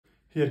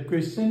Here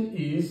question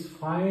is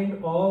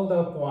find all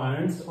the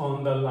points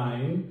on the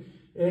line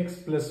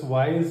x plus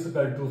y is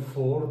equal to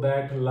 4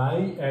 that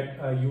lie at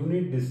a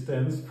unit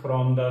distance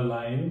from the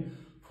line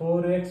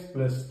 4x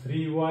plus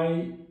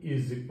 3y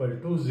is equal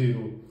to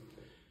 0.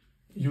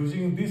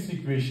 Using this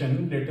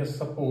equation, let us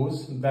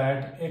suppose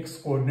that x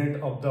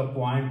coordinate of the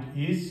point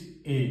is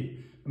a,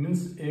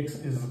 means x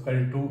is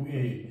equal to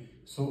a.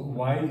 So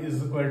y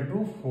is equal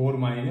to 4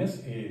 minus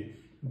a.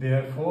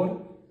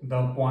 Therefore,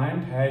 the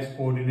point has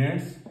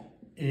coordinates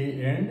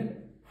a and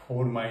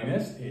 4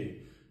 minus a.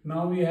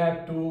 Now we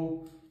have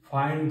to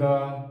find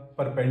the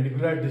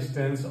perpendicular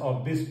distance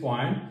of this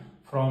point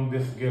from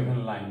this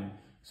given line.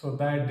 So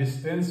that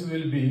distance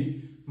will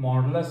be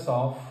modulus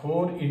of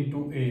 4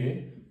 into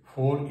a,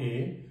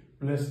 4a,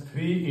 plus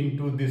 3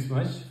 into this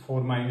much,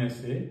 4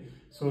 minus a.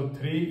 So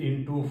 3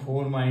 into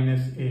 4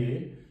 minus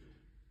a.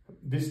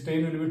 This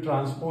 10 will be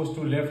transposed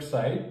to left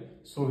side.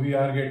 So we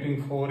are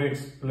getting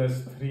 4x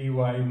plus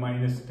 3y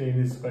minus 10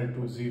 is equal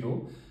to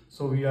 0.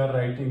 So we are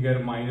writing here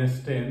minus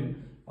 10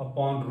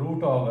 upon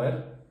root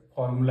over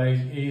formula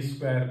is a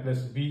square plus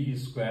b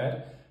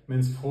square,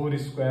 means 4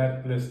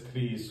 square plus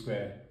 3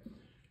 square.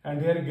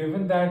 And here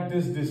given that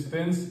this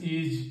distance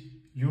is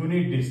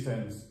unit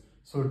distance.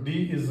 So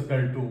d is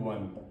equal to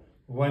 1.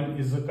 1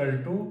 is equal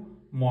to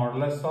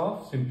modulus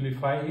of,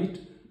 simplify it,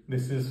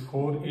 this is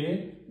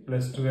 4a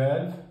plus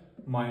 12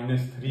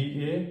 minus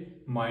 3a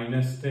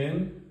minus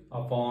 10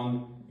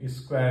 upon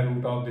square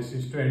root of this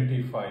is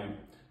 25,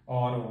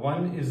 or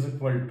 1 is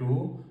equal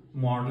to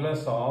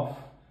modulus of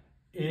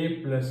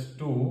a plus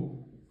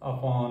 2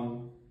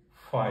 upon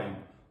 5,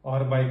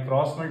 or by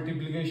cross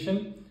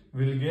multiplication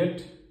we'll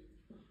get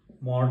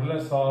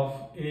modulus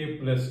of a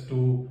plus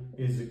 2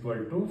 is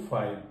equal to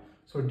 5.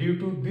 So due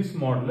to this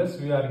modulus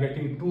we are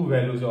getting two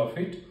values of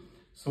it.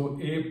 So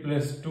a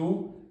plus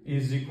 2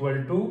 is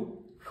equal to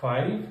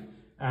 5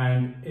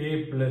 and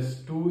a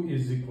plus 2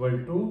 is equal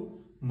to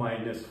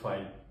minus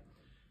 5.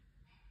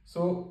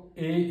 So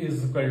a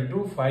is equal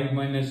to 5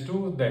 minus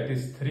 2, that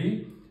is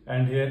 3,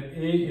 and here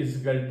a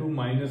is equal to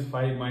minus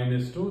 5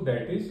 minus 2,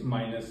 that is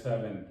minus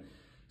 7.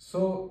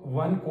 So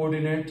one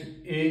coordinate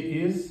a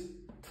is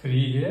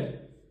 3 here,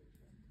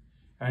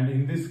 and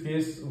in this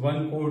case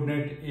one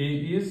coordinate a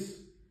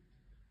is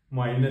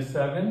minus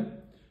 7.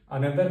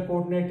 Another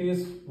coordinate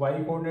is,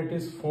 y coordinate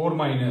is 4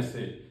 minus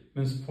a,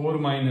 means 4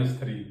 minus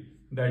 3,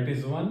 that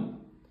is 1.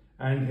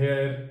 And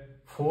here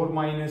 4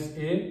 minus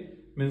a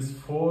means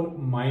 4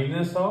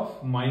 minus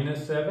of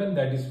minus 7,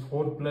 that is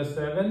 4 plus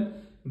 7,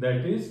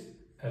 that is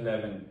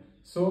 11.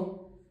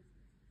 So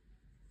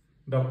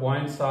the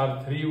points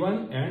are 3,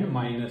 1 and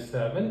minus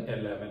 7,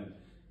 11.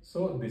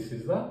 So this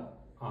is the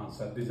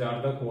answer. These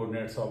are the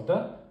coordinates of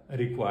the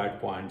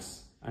required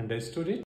points. Understood it?